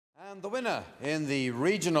And the winner in the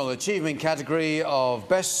regional achievement category of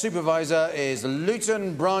Best Supervisor is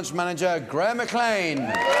Luton Branch Manager Graham McLean.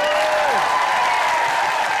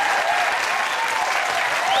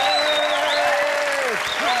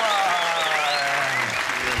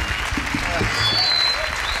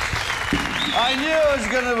 I knew I was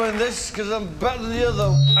going to win this because I'm better than the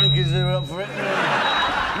other monkeys who are up for it.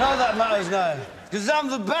 None of that matters now, because I'm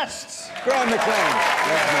the best. Graham McLean.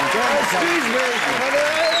 Excuse me, but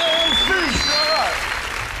I'm finished, all right.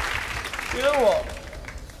 You know what?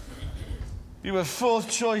 You were fourth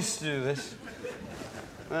choice to do this.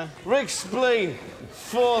 Rick Spleen,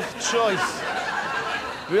 fourth choice.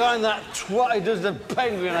 Behind that twat who does the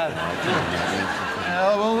penguin ad.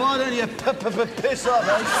 Well, why don't you piss off,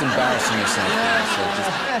 eh? It's embarrassing yourself.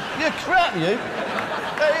 Yeah, you're crap, you.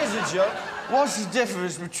 That is a joke. What's the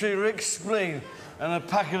difference between Rick Spleen and a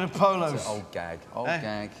packet of polos? It's an old gag. Old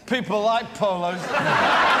gag. People like polos.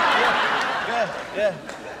 yeah.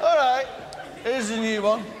 All right, here's a new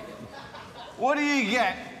one. What do you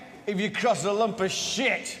get if you cross a lump of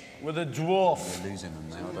shit with a dwarf? They're losing them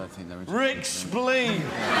now. I don't think they're interested. Rick Spleen. Get your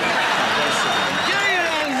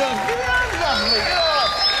hands up! Get your hands off me!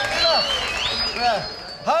 Get off! Yeah.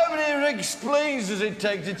 How many Rick Spleens does it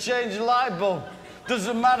take to change a light bulb?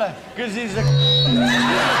 Doesn't matter, because he's a...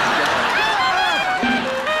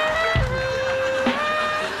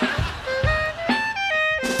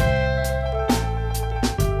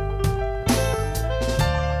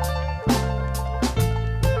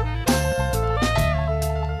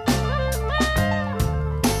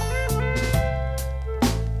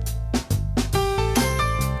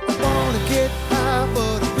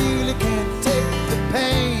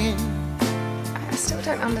 I still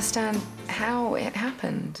don't understand how it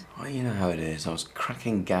happened. Well, you know how it is. I was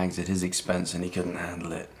cracking gags at his expense and he couldn't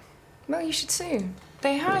handle it. Well, you should sue.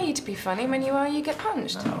 They hire you to be funny. When you are, you get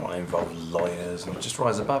punched. I don't want to involve lawyers. I'll just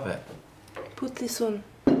rise above it. Put this on.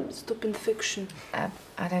 Stop infection. I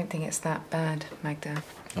don't think it's that bad, Magda.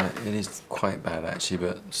 It is quite bad, actually,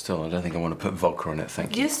 but still, I don't think I want to put vodka on it,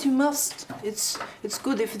 thank you. Yes, you must. It's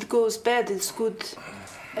good. If it goes bad, it's good.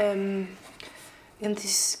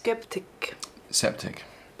 Antiseptic. Septic.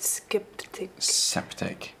 Skeptic.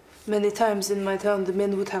 Septic. Many times in my town, the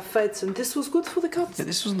men would have fights, and this was good for the cats. Yeah,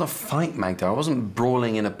 this wasn't a fight, Magda. I wasn't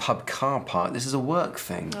brawling in a pub car park. This is a work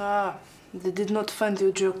thing. Ah, they did not find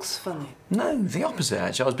your jokes funny. No, the opposite,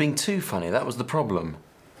 actually. I was being too funny. That was the problem.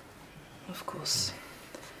 Of course.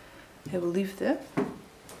 I will leave there.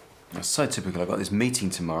 That's so typical. I've got this meeting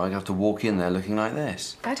tomorrow. I have to walk in there looking like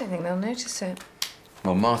this. I don't think they'll notice it.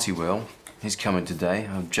 Well, Marty will. He's coming today.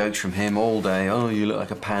 I have jokes from him all day. Oh, you look like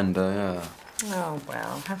a panda. Oh,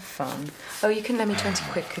 well, have fun. Oh, you can lend me 20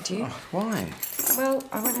 quid, could you? Oh, why? Well,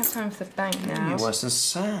 I won't have time for the bank now. You're worse than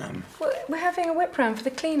Sam. Well, we're having a whip round for the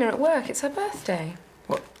cleaner at work. It's her birthday.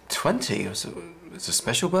 What, 20? It's a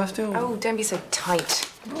special birthday? Or... Oh, don't be so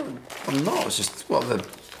tight. No, I'm not. It's just, well, the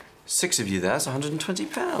 6 of you there, that's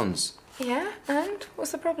 £120. Yeah, and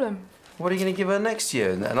what's the problem? What are you going to give her next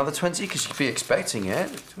year? Another 20? Because she'd be expecting it.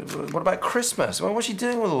 What about Christmas? Well, what's she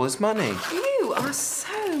doing with all this money? You are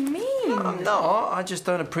so mean. No, I'm not. I just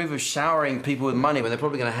don't approve of showering people with money when they're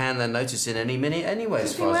probably going to hand their notice in any minute anyway,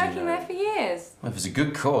 as You've far been as working there for years. Well, if it's a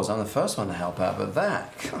good cause, I'm the first one to help out, but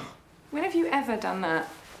that... When have you ever done that?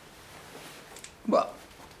 Well,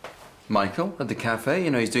 Michael at the cafe,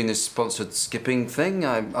 you know, he's doing this sponsored skipping thing.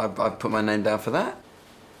 I've put my name down for that.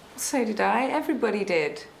 So did I. Everybody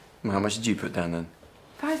did. Well, how much did you put down then?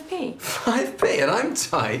 5p. 5p, and I'm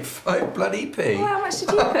tight. 5 bloody p. Well, how much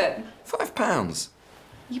did you put? £5.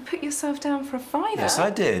 You put yourself down for a fiver? Yes,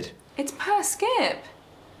 I did. It's per skip.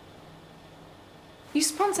 You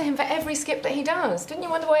sponsor him for every skip that he does. Didn't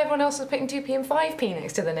you wonder why everyone else was putting 2p and 5p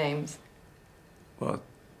next to their names? Well,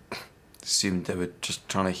 I assumed they were just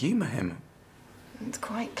trying to humour him. It's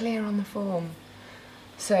quite clear on the form.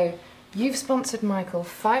 So, you've sponsored Michael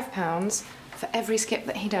 £5 for every skip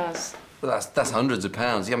that he does. Well, that's hundreds of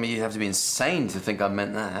pounds. I mean, you'd have to be insane to think I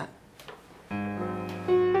meant that.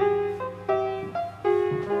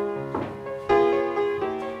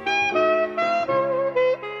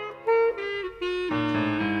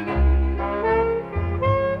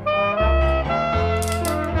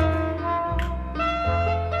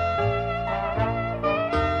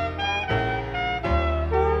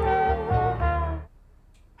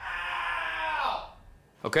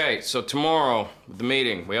 Okay, so tomorrow, with the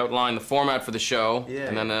meeting, we outline the format for the show,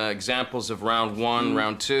 and then examples of round 1,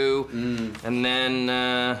 round 2, and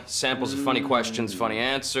then samples of funny questions, funny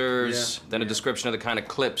answers, then a description of the kind of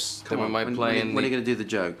clips that we might play in the... When are you going to do the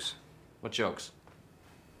jokes? What jokes?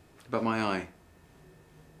 About my eye.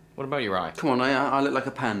 What about your eye? Come on, I look like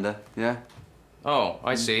a panda, yeah? Oh,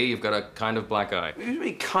 I see. You've got a kind of black eye. What do you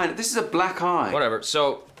mean, kind of? This is a black eye. Whatever.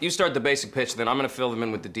 So, you start the basic pitch, then I'm gonna fill them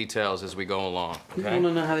in with the details as we go along. You Okay? want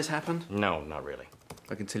to know how this happened? No, not really.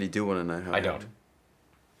 I can tell you do want to know how I it don't. happened.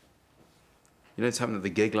 You know what's happened at the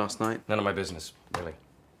gig last night? None of my business, really.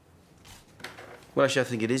 Well, actually, I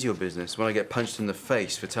think it is your business. When I get punched in the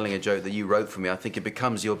face for telling a joke that you wrote for me, I think it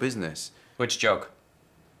becomes your business. Which joke?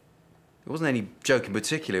 It wasn't any joke in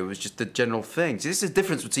particular, it was just the general thing. See, this is the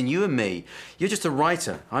difference between you and me. You're just a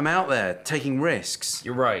writer. I'm out there, taking risks.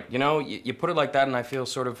 You're right. You know, you put it like that and I feel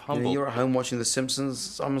sort of You humbled. know, you're at home watching The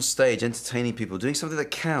Simpsons. I'm on stage entertaining people, doing something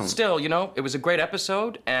that counts. Still, you know, it was a great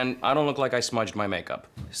episode and I don't look like I smudged my makeup.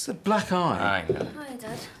 It's a black eye. I know. Hi,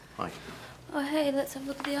 Dad. Hi. Oh, hey, let's have a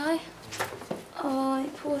look at the eye. Oh,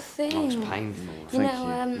 poor thing. Oh, it's painful. You Thank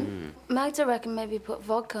know, you. Magda reckon maybe put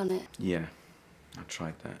vodka on it. Yeah, I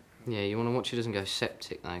tried that. Yeah, you want to watch it doesn't go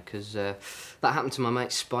septic though, because that happened to my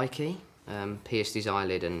mate Spikey. Pierced his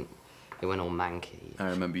eyelid and it went all manky. I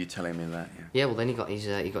remember you telling me that, yeah. Yeah, well then he got his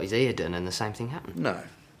ear done and the same thing happened. No.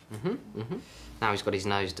 Now he's got his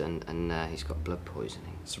nose done and he's got blood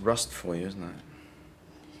poisoning. It's rust for you, isn't it?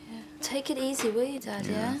 Take it easy, will you, Dad,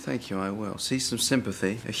 yeah? Thank you, I will. See some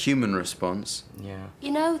sympathy, a human response. Yeah.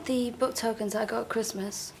 You know the book tokens I got at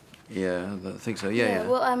Christmas? Yeah, I think so. Yeah.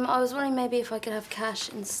 Well, I was wondering maybe if I could have cash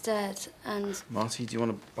instead, and... Marty, do you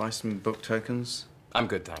want to buy some book tokens? I'm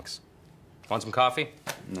good, thanks. Want some coffee?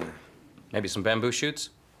 No. Maybe some bamboo shoots?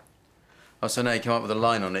 Oh, so now you come up with a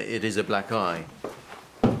line on it. It is a black eye.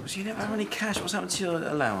 So you never have any cash. What's happened to your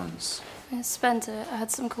allowance? I spent it. I had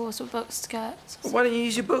some course with books to get. Well, why don't you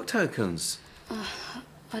use your book tokens?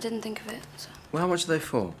 I didn't think of it, so... Well, how much are they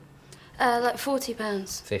for? Like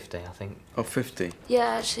 £40. 50, I think. Oh, 50. Yeah,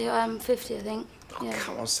 actually, 50, I think. Yeah.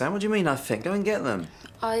 Come on, Sam. What do you mean, I think? Go and get them.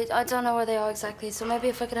 I don't know where they are exactly, so maybe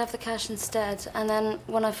if I could have the cash instead, and then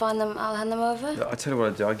when I find them, I'll hand them over. Look, I'll tell you what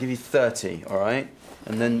I'll do. I'll give you 30, all right?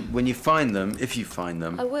 And then when you find them, if you find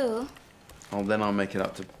them... I will. Oh, then I'll make it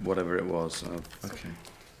up to whatever it was. Oh, okay.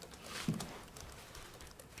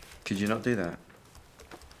 Could you not do that?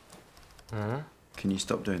 Huh? Can you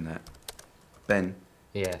stop doing that? Ben,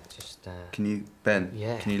 Yeah, just can you... Ben,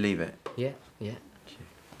 Yeah. can you leave it? yeah.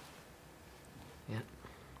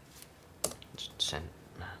 Just send.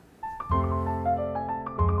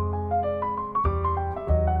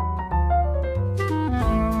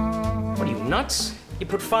 What are you, nuts? You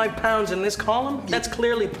put £5 in this column? That's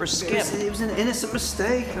clearly per skip. It was an innocent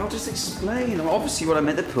mistake. I'll just explain. Obviously, what I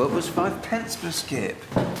meant to put was 5 pence per skip.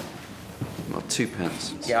 Not 2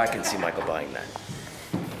 pence. Yeah, I can see Michael buying that.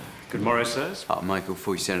 Good morrow, sirs. Oh, Michael,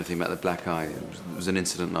 before you say anything about the black eye, it was an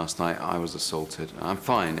incident last night. I was assaulted. I'm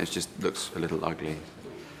fine. It just looks a little ugly.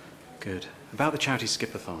 Good. About the charity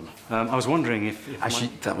skipathon, I was wondering if Actually,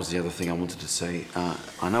 that was the other thing I wanted to say.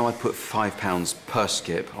 I know I put £5 per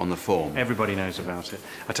skip on the form. everybody knows about it.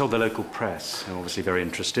 I told the local press, who are obviously very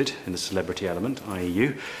interested in the celebrity element, i.e.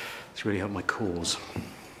 you. It's really helped my cause.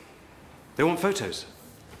 They want photos.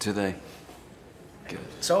 Do they? Good.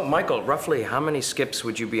 So, Michael, roughly how many skips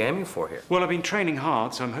would you be aiming for here? Well, I've been training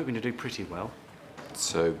hard, so I'm hoping to do pretty well.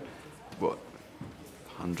 So, what,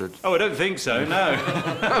 100? Oh, I don't think so, no.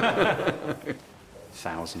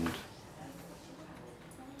 1,000.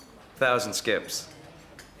 1,000 skips.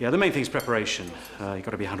 Yeah, the main thing's preparation. You've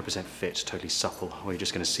got to be 100% fit, totally supple, or you're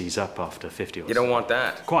just going to seize up after 50 or so. You don't want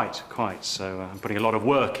that. Quite. So I'm putting a lot of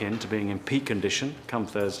work into being in peak condition come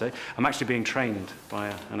Thursday. I'm actually being trained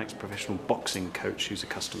by an ex-professional boxing coach who's a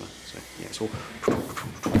customer. So, yeah, it's all...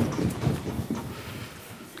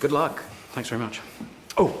 Good luck. Thanks very much.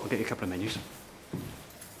 Oh, I'll get you a couple of menus.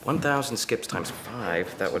 1,000 skips times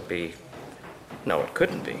 5, that would be... No, it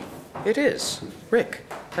couldn't be. It is. Rick,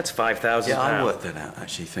 that's 5,000 Yeah, pounds. I worked that out,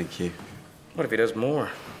 actually, thank you. What if he does more?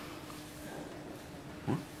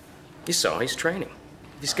 What? You saw, he's training.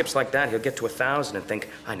 If he skips like that, he'll get to 1,000 and think,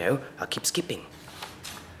 I know, I'll keep skipping.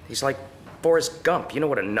 He's like Forrest Gump. You know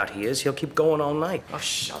what a nut he is. He'll keep going all night. Oh,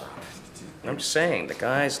 shut up. I'm just saying, the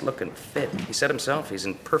guy's looking fit. He said himself he's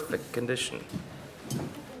in perfect condition.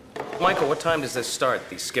 Michael, what time does this start,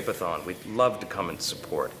 the skipathon? We'd love to come and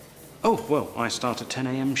support. Oh, well, I start at 10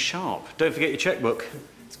 a.m. sharp. Don't forget your checkbook.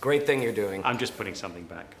 It's a great thing you're doing. I'm just putting something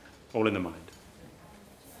back. All in the mind.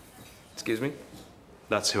 Excuse me?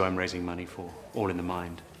 That's who I'm raising money for. All in the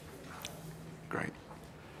mind. Great.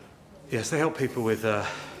 Yes, they help people with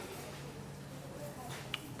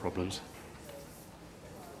problems.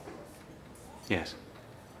 Yes.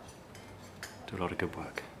 Do a lot of good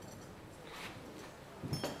work.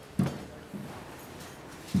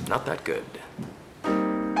 Not that good.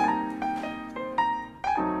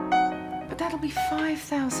 But that'll be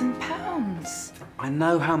 £5,000. I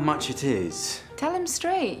know how much it is. Tell him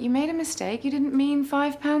straight. You made a mistake. You didn't mean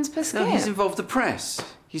 £5 per skip. No, he's involved the press.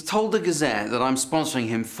 He's told the Gazette that I'm sponsoring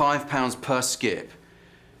him £5 per skip.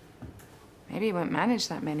 Maybe he won't manage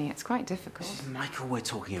that many. It's quite difficult. This is Michael we're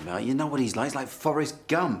talking about. You know what he's like. He's like Forrest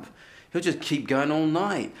Gump. He'll just keep going all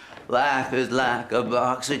night. Life is like a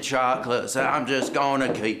box of chocolates. I'm just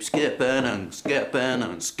gonna keep skipping and skipping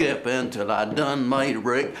and skipping till I done made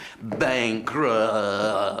Rick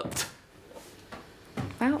bankrupt.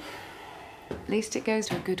 Well, at least it goes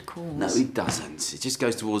to a good cause. No, it doesn't. It just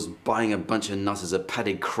goes towards buying a bunch of nutters a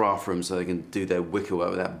padded craft room so they can do their wicker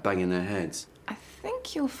work without banging their heads. I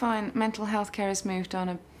think you'll find mental health care has moved on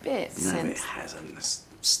a bit No, since... it hasn't. It's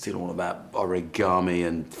still all about origami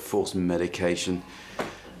and forced medication.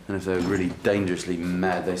 And if they're really dangerously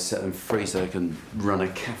mad, they set them free so they can run a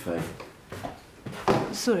cafe.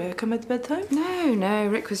 Sorry, I come at bedtime? No,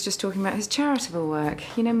 Rick was just talking about his charitable work.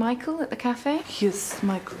 You know Michael at the cafe? Yes,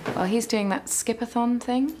 Michael. Well, he's doing that skip-a-thon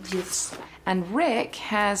thing. Yes. And Rick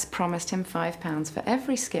has promised him £5 for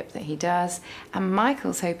every skip that he does, and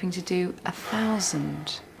Michael's hoping to do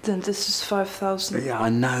 1,000. Then this is 5,000. Yeah, I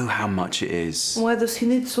know how much it is. Why does he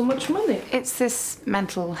need so much money? It's this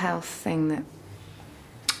mental health thing that...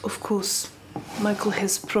 Of course, Michael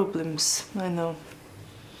has problems, I know.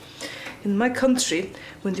 In my country,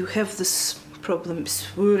 when you have this problem, it's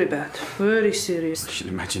very bad, very serious. I should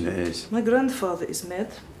imagine it is. My grandfather is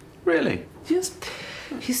mad. Really? Yes.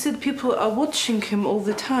 He said people are watching him all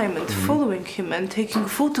the time and following him and taking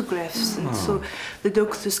photographs. And so the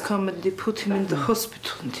doctors come and they put him in the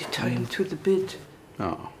hospital and they tie him to the bed.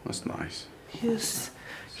 Oh, that's nice. Yes.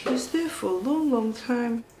 He was there for a long, long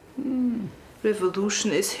time.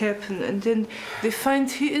 Revolution is happening, and then they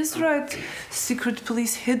find he is right. Secret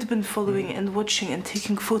police had been following and watching and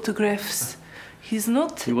taking photographs. He's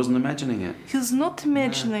not... He wasn't imagining it. He's not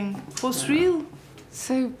imagining. It was real.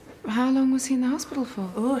 So, how long was he in the hospital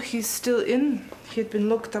for? Oh, he's still in. He had been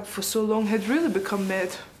locked up for so long, had really become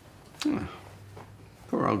mad. Oh,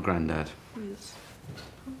 poor old Grandad. Yes.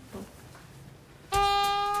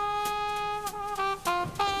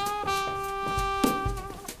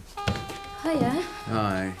 Hiya.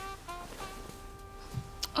 Hi.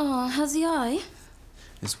 Oh, how's the eye?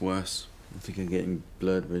 It's worse. I think I'm getting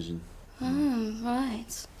blurred vision. Oh,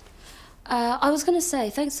 right. I was going to say,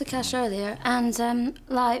 thanks for cash earlier, and,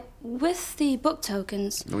 like, with the book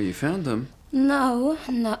tokens... Oh, you found them? No,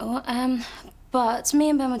 but me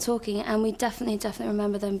and Ben were talking, and we definitely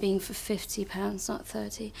remember them being for £50, not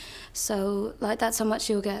 30. So, like, that's how much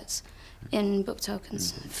you'll get in book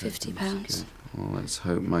tokens, £50. Okay. Well, let's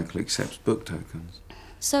hope Michael accepts book tokens.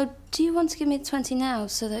 So, do you want to give me the 20 now,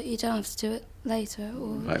 so that you don't have to do it later,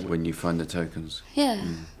 or...? Like when you find the tokens? Yeah.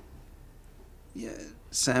 Yeah,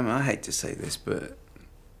 Sam, I hate to say this, but,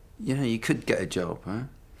 you know, you could get a job, huh?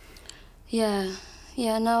 Yeah,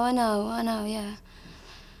 no, I know, yeah.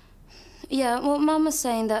 Yeah, well, Mum was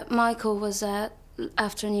saying that Michael was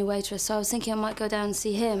after a new waitress, so I was thinking I might go down and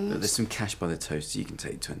see him. Look, there's some cash by the toaster, you can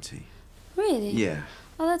take 20. Really? Yeah.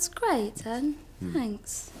 Oh, that's great, then.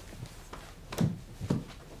 Thanks.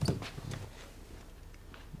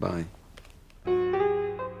 Bye.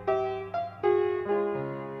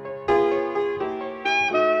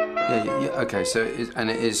 Yeah, okay, so it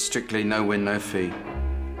is strictly no win, no fee.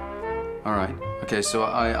 All right, okay, so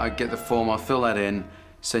I get the form, I'll fill that in,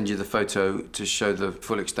 send you the photo to show the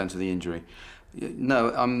full extent of the injury. No,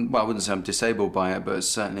 well, I wouldn't say I'm disabled by it, but it's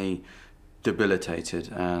certainly debilitated,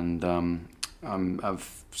 and I'm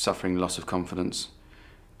suffering loss of confidence,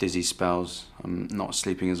 dizzy spells, I'm not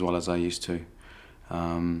sleeping as well as I used to.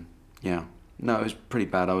 Yeah, no, it was pretty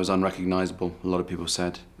bad, I was unrecognizable, a lot of people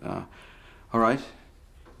said. All right.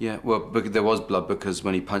 Yeah, well, there was blood because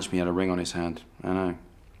when he punched me, he had a ring on his hand. I know.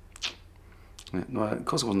 Yeah, well, of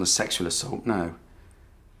course, it wasn't a sexual assault. No.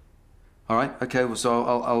 All right. Okay. Well, so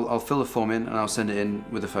I'll fill the form in and I'll send it in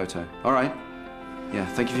with a photo. All right. Yeah.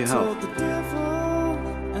 Thank you for your help. The devil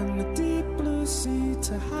and the deep blue sea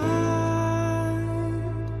to hide.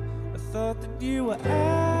 I thought that you were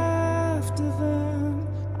after them.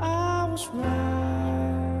 I was right,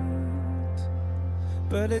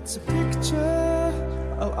 but it's a picture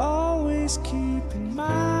I'll always keep in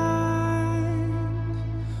mind,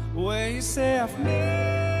 where you say I've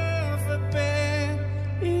never been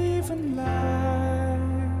even light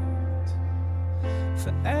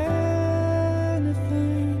for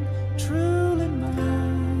anything truly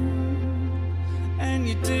mine, and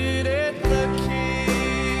you did it looking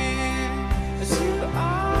as you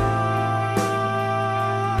are,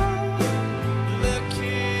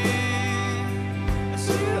 looking as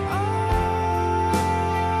you are.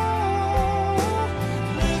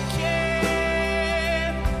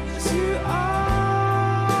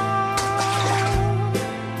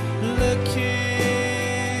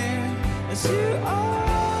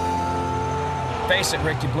 face it,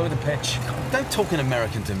 Rick, you blew the pitch. Don't talk in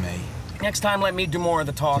American to me. Next time, let me do more of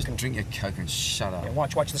the talking. Just drink your Coke and shut up. Yeah,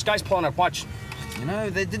 watch. This guy's pulling up, watch. You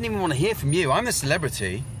know, they didn't even want to hear from you. I'm the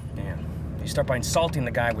celebrity. Yeah. You start by insulting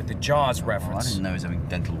the guy with the Jaws reference. I didn't know he was having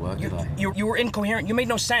dental work, did I? You were incoherent. You made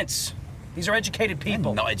no sense. These are educated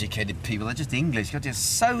people. They're not educated people. They're just English. You're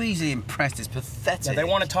just so easily impressed. It's pathetic. Yeah, they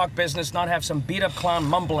want to talk business, not have some beat-up clown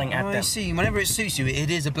mumbling at them. I see. Whenever it suits you,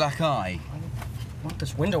 it is a black eye. I want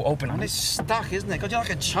this window open. And it's stuck, isn't it? God, you're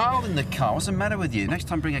like a child in the car. What's the matter with you? Next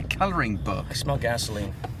time, bring a colouring book. I smell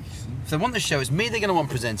gasoline. If they want the show, it's me they're going to want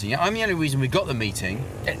presenting it. I'm the only reason we got the meeting.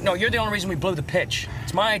 No, you're the only reason we blew the pitch.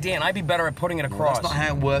 It's my idea, and I'd be better at putting it across. Well, that's not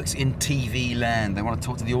how it works in TV land. They want to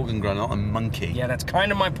talk to the organ grinder, not a monkey. Yeah, that's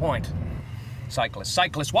kind of my point.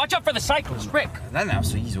 Cyclist. Watch out for the cyclist, Rick. No,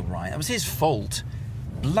 so he's all right. That was his fault.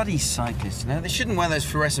 Bloody cyclists, you know? They shouldn't wear those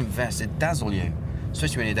fluorescent vests. They dazzle you,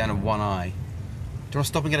 especially when you're down to one eye. Do you want to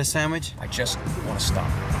stop and get a sandwich? I just want to stop.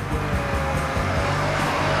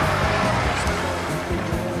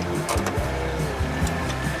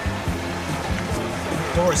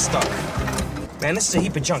 Door is stuck. Man, this is a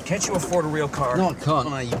heap of junk. Can't you afford a real car? No, I can't.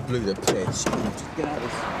 No, you blew the pitch. Just get out of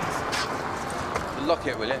this. Lock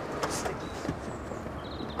it, will you?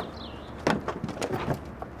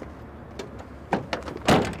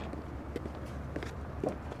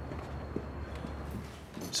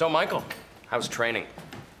 So, Michael, how's training?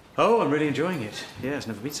 Oh, I'm really enjoying it. Yeah, it's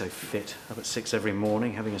never been so fit. Up at 6 every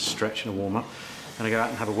morning, having a stretch and a warm-up. Then I go out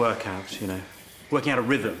and have a workout, you know. Working out a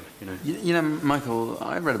rhythm, you know. You know, Michael,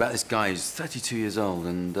 I read about this guy. He's 32 years old,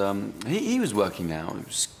 and he was working out. He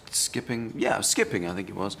was skipping. Yeah, skipping, I think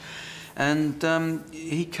it was. And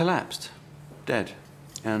he collapsed, dead.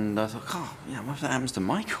 And I thought, oh, yeah, what if that happens to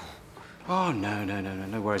Michael? Oh,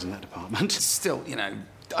 no worries in that department. Still, you know,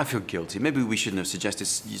 I feel guilty. Maybe we shouldn't have suggested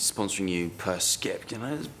sponsoring you per skip. You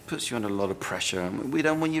know, it puts you under a lot of pressure, and we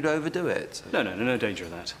don't want you to overdo it. No danger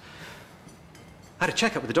of that. I had a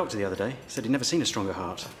checkup with the doctor the other day. He said he'd never seen a stronger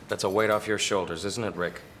heart. That's a weight off your shoulders, isn't it,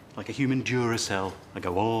 Rick? Like a human Duracell. I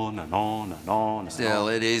go on and on and on and Still,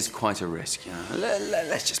 on. it is quite a risk, you know.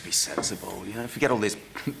 Let's just be sensible, you know. Forget all this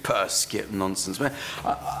per skip nonsense.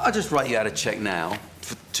 I'll just write you out a cheque now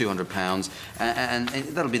for £200, and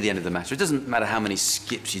that'll be the end of the matter. It doesn't matter how many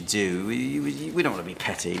skips you do. We don't want to be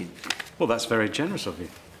petty. Well, that's very generous of you.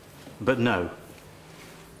 But no.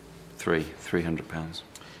 £300.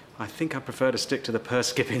 I think I prefer to stick to the per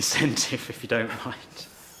skip incentive, if you don't mind.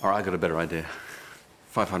 All right, I got a better idea.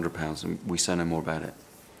 £500, and we say no more about it.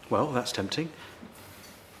 Well, that's tempting.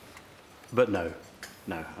 But no,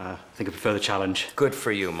 I think I prefer the challenge. Good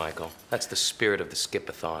for you, Michael. That's the spirit of the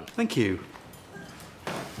skip-a-thon. Thank you.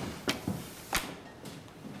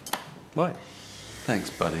 What?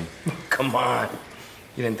 Thanks, buddy. Come on.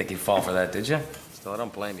 You didn't think you'd fall for that, did you? Still, I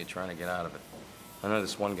don't blame you trying to get out of it. I know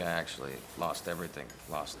this one guy actually lost everything.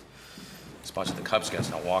 Sponsored the Cub Scouts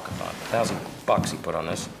and a walkathon. $1,000 he put on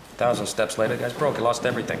this. 1,000 steps later, the guy's broke. He lost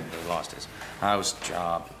everything. He lost his house,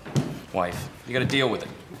 job, wife. You gotta deal with it.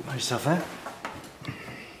 Know yourself out.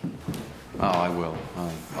 Oh, I will.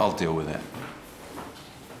 I'll deal with it.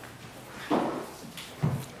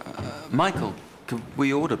 Michael, could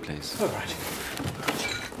we order, please? All right.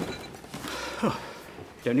 Oh,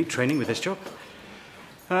 don't need training with this job.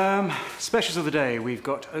 Specials of the day. We've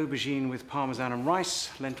got aubergine with parmesan and rice,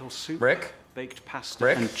 lentil soup, Rick? baked pasta,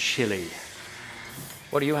 Rick? and chili.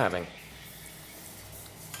 What are you having?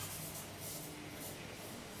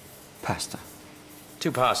 Pasta.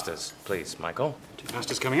 2 pastas, please, Michael. 2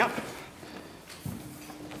 pastas coming up.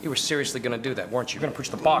 You were seriously gonna do that, weren't you? You're gonna push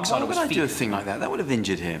the box onto his Why would I feet. do a thing like that? That would have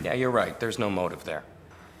injured him. Yeah, you're right. There's no motive there.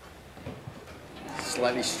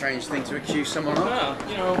 Slightly strange thing to accuse someone of. Well,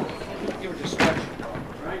 you know, you were distracted,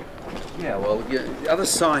 right? Yeah, well, the other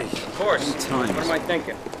side. Of course. Times. What am I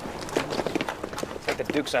thinking? It's like the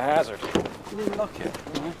Dukes of Hazzard. You didn't lock it.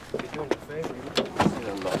 You're doing me a favor. You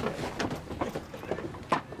didn't lock it.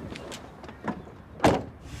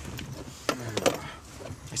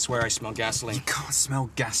 I swear I smell gasoline. You can't smell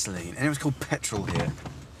gasoline. And it was called petrol here.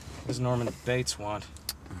 What does Norman Bates want?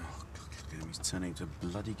 Oh, God, look at him. He's turning into a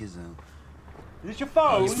bloody gazelle. Is this your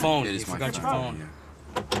phone? His phone. It You is my forgot your phone.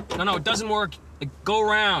 phone. No, it doesn't work. Go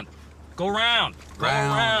round. Go round. Go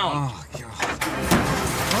round. Oh, God.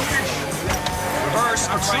 Reverse.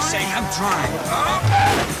 I'm trying. I'm trying.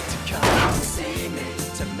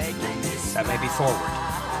 That may be forward.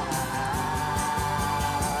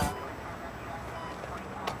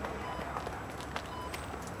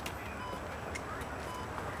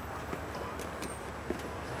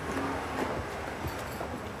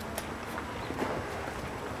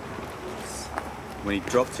 When he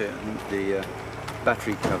dropped it, the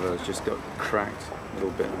battery cover has just got cracked a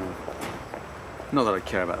little bit. Not that I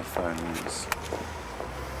care about the phone.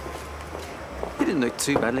 He didn't look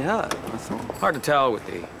too badly hurt, I thought. Hard to tell with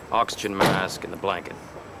the oxygen mask and the blanket.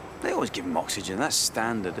 They always give him oxygen. That's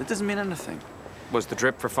standard. It doesn't mean anything. Was the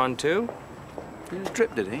drip for fun, too? He just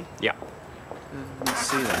dripped, did he? Yeah. Let's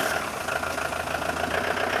see that.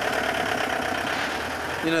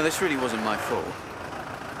 You know, this really wasn't my fault.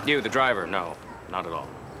 You, the driver? No, not at all.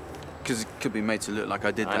 Because it could be made to look like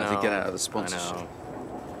I did that to get out of the sponsorship. I know.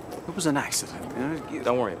 It was an accident, you know?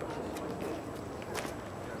 Don't worry about it.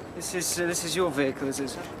 This is your vehicle, is it,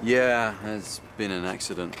 sir? Yeah, it's been an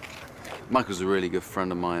accident. Michael's a really good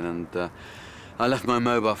friend of mine, and I left my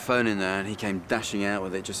mobile phone in there, and he came dashing out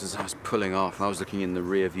with it just as I was pulling off. I was looking in the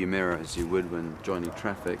rear-view mirror, as you would when joining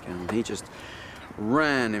traffic, and he just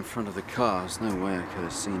ran in front of the car. There's no way I could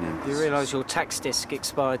have seen him. You realise your tax disc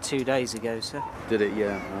expired 2 days ago, sir? Did it?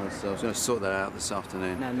 Yeah. I was going to sort that out this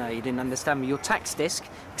afternoon. No, you didn't understand me. Your tax disc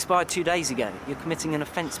expired 2 days ago. You're committing an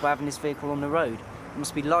offence by having this vehicle on the road. You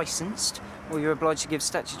must be licensed, or you're obliged to give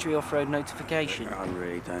statutory off-road notification. I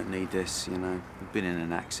really don't need this, you know. I've been in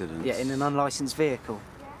an accident. Yeah, in an unlicensed vehicle.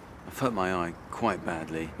 I've hurt my eye quite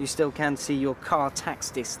badly. You still can see your car tax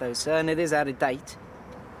disc, though, sir, and it is out of date.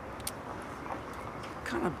 What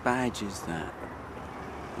kind of badge is that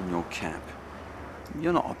on your cap?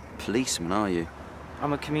 You're not a policeman, are you?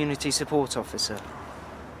 I'm a community support officer.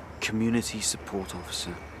 Community support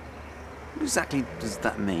officer? What exactly does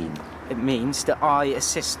that mean? It means that I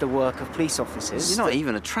assist the work of police officers. You're not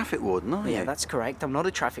even a traffic warden, are you? Yeah, that's correct. I'm not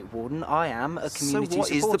a traffic warden. I am a community support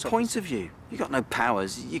officer. So what is the point of you? You've got no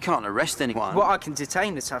powers. You can't arrest anyone. Well, I can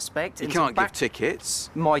detain the suspect. You can't give tickets.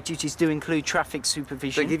 My duties do include traffic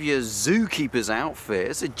supervision. They give you a zookeeper's outfit.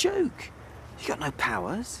 It's a joke. You've got no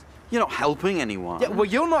powers. You're not helping anyone. Yeah, well,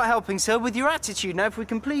 you're not helping, sir, with your attitude. Now, if we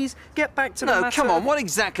can please get back to the matter... No, come on. What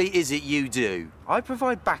exactly is it you do? I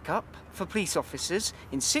provide backup for police officers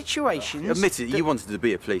in situations... Admit it, you wanted to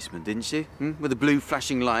be a policeman, didn't you? Hmm? With a blue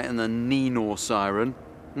flashing light and the Neenor siren.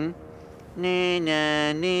 Hmm?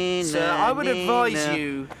 Sir, I would advise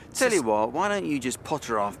you... Tell you what, why don't you just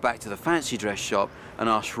potter off back to the fancy dress shop and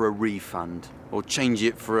ask for a refund? Or change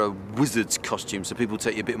it for a wizard's costume so people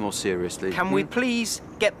take you a bit more seriously. Can we please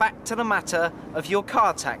get back to the matter of your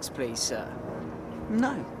car tax, please, sir?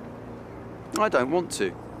 No. I don't want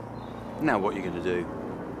to. Now what are you going to do?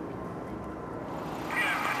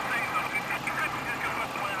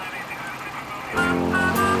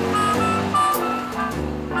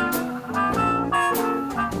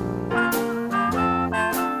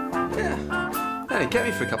 Yeah. Hey, kept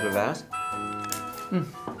me for a couple of hours.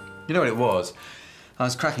 You know what it was? I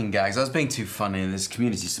was cracking gags. I was being too funny, and this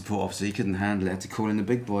community support officer, he couldn't handle it. I had to call in the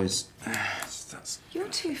big boys. You're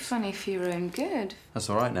too funny for your own good. That's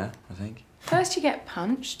all right now, I think. First you get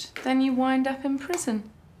punched, then you wind up in prison.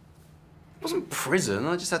 It wasn't prison.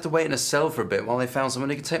 I just had to wait in a cell for a bit while they found someone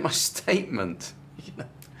who could take my statement.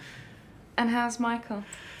 And how's Michael?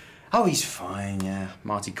 Oh, he's fine, yeah.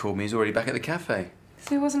 Marty called me. He's already back at the cafe.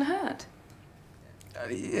 So he wasn't hurt?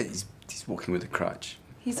 Yeah, he's walking with a crutch.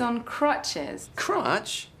 He's on crutches.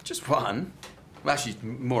 Crutch? Just one. Well, actually,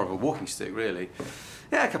 more of a walking stick, really.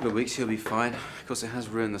 Yeah, a couple of weeks, he'll be fine. Of course, it has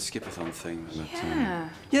ruined the Skipathon thing. But, Yeah.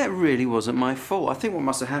 Yeah, it really wasn't my fault. I think what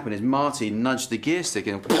must have happened is Marty nudged the gear stick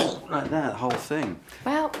and like that, the whole thing.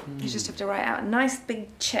 Well, you just have to write out a nice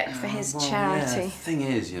big cheque for his charity. Yeah, the thing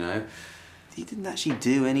is, you know, he didn't actually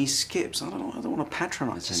do any skips. I don't want to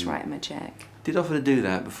patronise him. Just write him a cheque. Did offer to do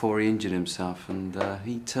that before he injured himself, and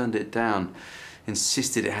he turned it down.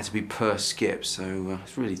 Insisted it had to be per skip, so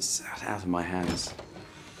it's really out of my hands.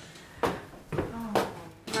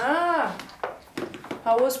 Ah,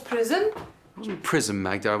 how was prison? It wasn't prison,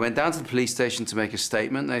 Magda. I went down to the police station to make a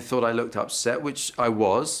statement. They thought I looked upset, which I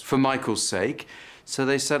was, for Michael's sake. So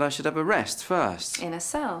they said I should have a rest first. In a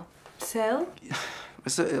cell. Cell?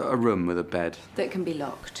 It's a room with a bed. That can be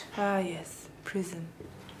locked. Ah, yes, prison.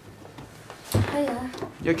 Hiya.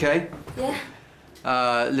 You okay? Yeah.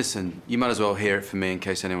 Listen, you might as well hear it from me in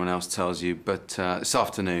case anyone else tells you, but this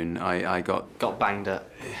afternoon I got banged up.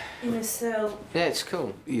 In a cell. Yeah, it's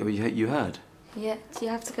cool. You heard? Yeah, do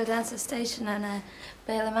you have to go down to the station and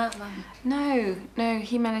bail him out, Mum? No,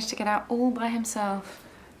 he managed to get out all by himself.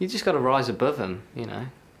 You just got to rise above them, you know.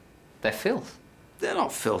 They're filth. They're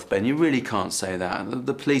not filth, Ben. You really can't say that.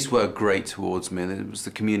 The police were great towards me. It was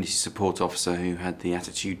the community support officer who had the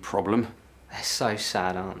attitude problem. They're so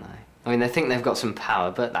sad, aren't they? I mean, they think they've got some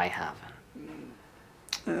power, but they haven't.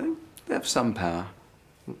 They have some power.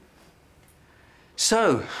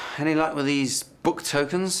 So, any luck with these book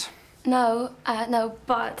tokens? No, no,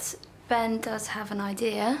 but Ben does have an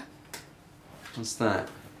idea. What's that?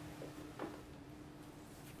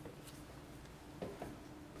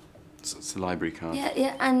 It's a library card.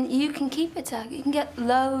 Yeah, and you can keep it, Doug. You can get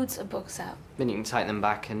loads of books out. Then you can take them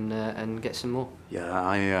back and get some more.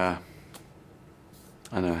 Yeah,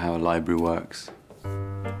 I know how a library works.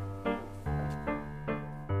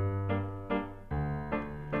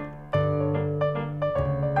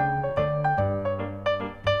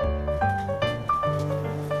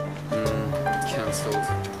 Cancelled.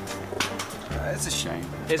 It's a shame.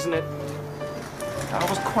 Isn't it? I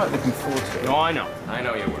was quite looking forward to it. No, I know. I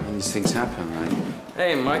know you were. And these things happen, right?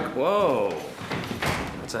 Hey, Mike, whoa.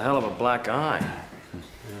 That's a hell of a black eye.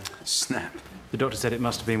 Snap. The doctor said it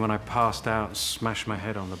must have been when I passed out and smashed my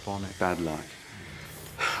head on the bonnet. Bad luck.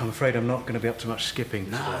 I'm afraid I'm not going to be up to much skipping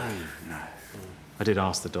today. No. I did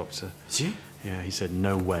ask the doctor. Did you? Yeah, he said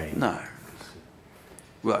no way. No.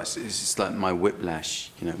 Well, it's just like my whiplash,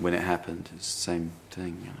 you know, when it happened. It's the same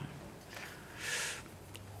thing, you know.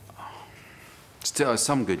 Still,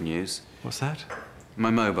 some good news. What's that? My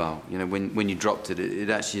mobile, you know, when you dropped it, it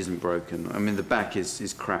actually isn't broken. I mean, the back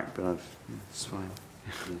is cracked, but it's fine.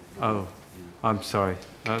 Oh, I'm sorry.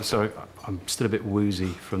 I'm sorry. I'm still a bit woozy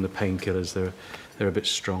from the painkillers. They're a bit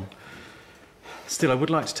strong. Still, I would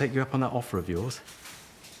like to take you up on that offer of yours.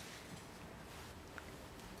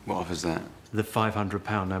 What offer's that? The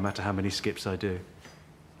 £500, no matter how many skips I do.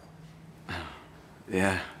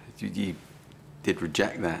 Yeah, you did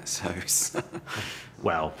reject that, so...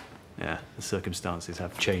 Well, yeah, the circumstances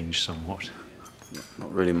have changed somewhat.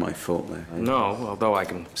 Not really my fault, though. No, although I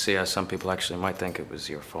can see how some people actually might think it was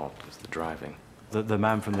your fault, it was the driving. The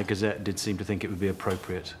man from the Gazette did seem to think it would be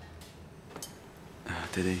appropriate.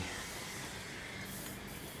 Did he?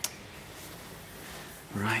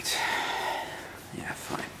 Right. Yeah,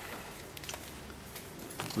 fine.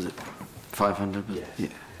 Was it 500? Yes. Yeah.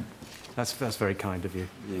 That's very kind of you.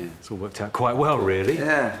 Yeah. It's all worked out quite well, really.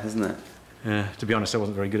 Yeah, isn't it? Yeah, to be honest, I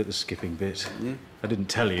wasn't very good at the skipping bit. Yeah. I didn't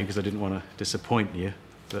tell you because I didn't want to disappoint you,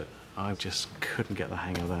 but I just couldn't get the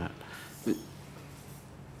hang of that. But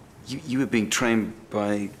you were being trained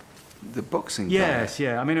by the boxing guy? Yes,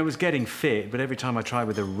 yeah. I mean, I was getting fit, but every time I tried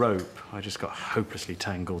with a rope, I just got hopelessly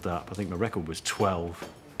tangled up. I think my record was 12.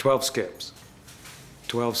 12 skips.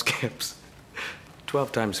 12 skips.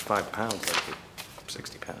 12 times £5, that'd be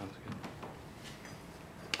 £60.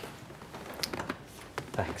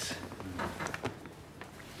 Thanks.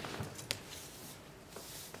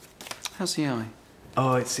 How's the eye?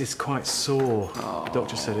 Oh, it's quite sore. Oh. The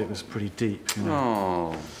doctor said it was pretty deep, you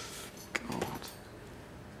know. Oh, God.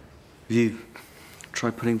 Have you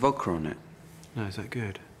tried putting vodka on it? No, is that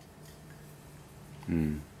good?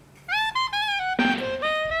 Hmm.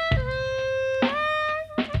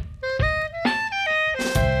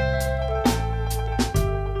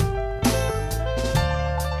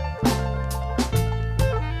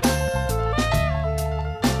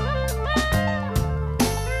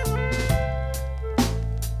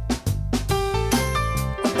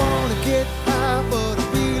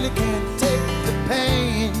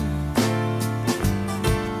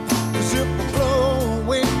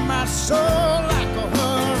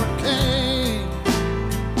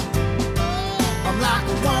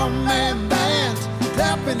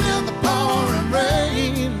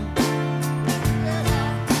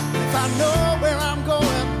 I know